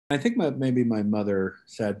I think maybe my mother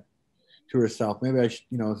said to herself, maybe I should,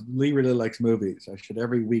 Lee really likes movies. I should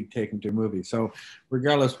every week take him to a movie. So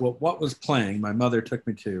regardless what was playing, my mother took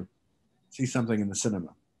me to see something in the cinema.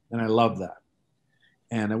 And I loved that.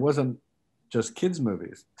 And it wasn't just kids'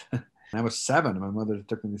 movies. I was 7. My mother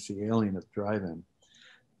took me to see Alien at the drive-in,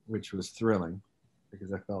 which was thrilling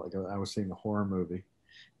because I felt like I was seeing a horror movie.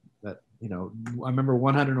 That, I remember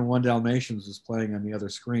 101 Dalmatians was playing on the other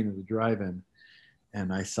screen of the drive-in,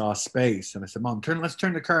 and I saw space, and I said, "Mom, let's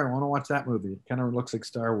turn the car. I want to watch that movie. It kind of looks like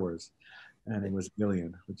Star Wars," and it was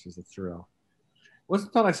Alien, which was a thrill.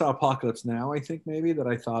 Wasn't thought I saw Apocalypse Now. I think maybe that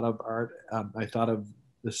I thought of art. I thought of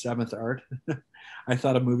the seventh art. I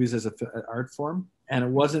thought of movies as an art form, and it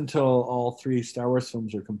wasn't until all 3 Star Wars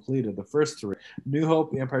films were completed, the first 3, New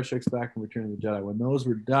Hope, The Empire Strikes Back, and Return of the Jedi. When those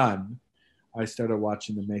were done, I started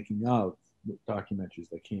watching the making of documentaries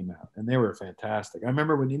that came out, and they were fantastic. I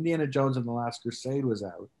remember when Indiana Jones and the Last Crusade was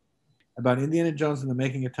out, about Indiana Jones and the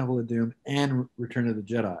making of Temple of Doom and Return of the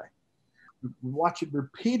Jedi. We watch it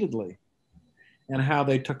repeatedly, and how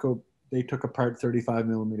they took apart 35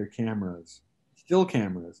 millimeter cameras, still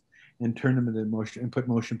cameras, and turned them into motion and put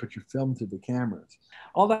motion picture film through the cameras.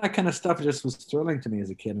 All that kind of stuff just was thrilling to me as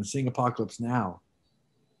a kid, and seeing Apocalypse Now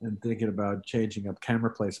and thinking about changing up camera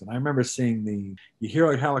placement. I remember seeing you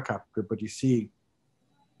hear a helicopter, but you see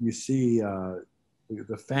the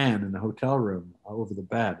fan in the hotel room over the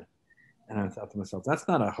bed. And I thought to myself, that's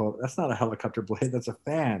not a helicopter blade, that's a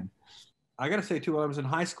fan. I got to say too, when I was in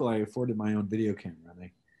high school, I afforded my own video camera. And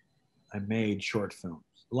I made short films.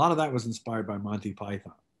 A lot of that was inspired by Monty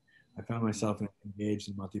Python. I found myself engaged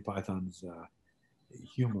in Monty Python's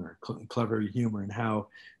humor, clever humor, and how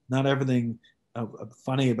not everything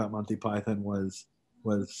funny about Monty Python was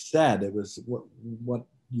said. It was what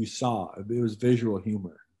you saw. It was visual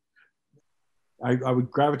humor. I would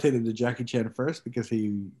gravitate to Jackie Chan first because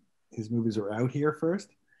his movies were out here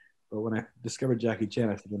first. But when I discovered Jackie Chan,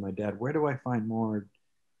 I said to my dad, "Where do I find more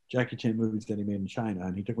Jackie Chan movies that he made in China?"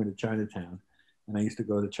 And he took me to Chinatown, and I used to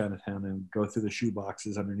go to Chinatown and go through the shoe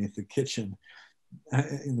boxes underneath the kitchen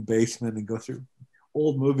in the basement and go through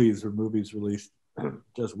old movies or movies released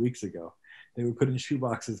just weeks ago. They were put in shoe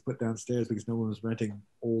boxes, put downstairs because no one was renting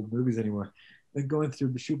old movies anymore. Then going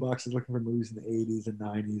through the shoe boxes looking for movies in the 80s and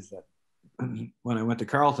 90s that when I went to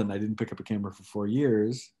Carleton, I didn't pick up a camera for 4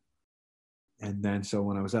 years. And then, so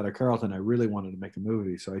when I was out of Carleton, I really wanted to make a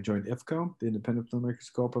movie. So I joined IFCO, the Independent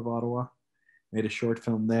Filmmakers Co-op of Ottawa, made a short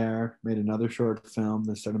film there, made another short film,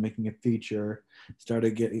 then started making a feature,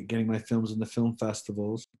 started getting my films in the film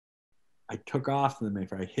festivals. I took off in the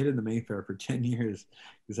Mayfair. I hid in the Mayfair for 10 years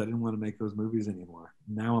because I didn't want to make those movies anymore.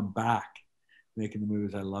 Now I'm back making the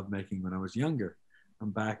movies I loved making when I was younger.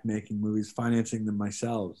 I'm back making movies, financing them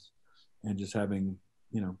myself, and just having,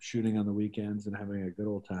 shooting on the weekends and having a good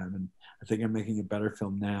old time. And I think I'm making a better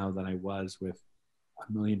film now than I was with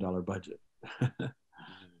 $1 million budget.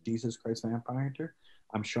 Jesus Christ Vampire Hunter,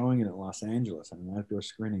 I'm showing it in Los Angeles on an outdoor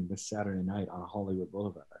screening this Saturday night on Hollywood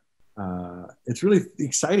Boulevard. It's really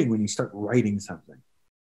exciting when you start writing something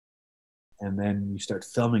and then you start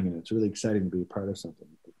filming it. It's really exciting to be a part of something,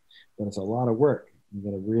 but it's a lot of work. You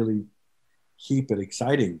got to really keep it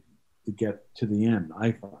exciting to get to the end,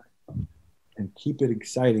 I find. And keep it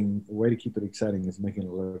exciting. The way to keep it exciting is making it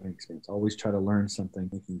a learning experience. Always try to learn something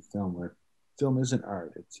making film. Where film isn't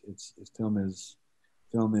art. Film is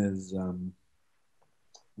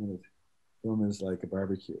like a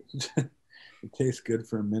barbecue. It tastes good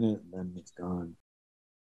for a minute and then it's gone.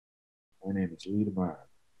 My name is Lee Demarbre.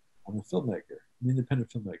 I'm a filmmaker, an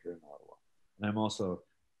independent filmmaker in Ottawa, and I'm also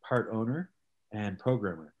part owner and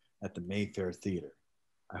programmer at the Mayfair Theatre.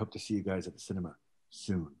 I hope to see you guys at the cinema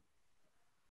soon.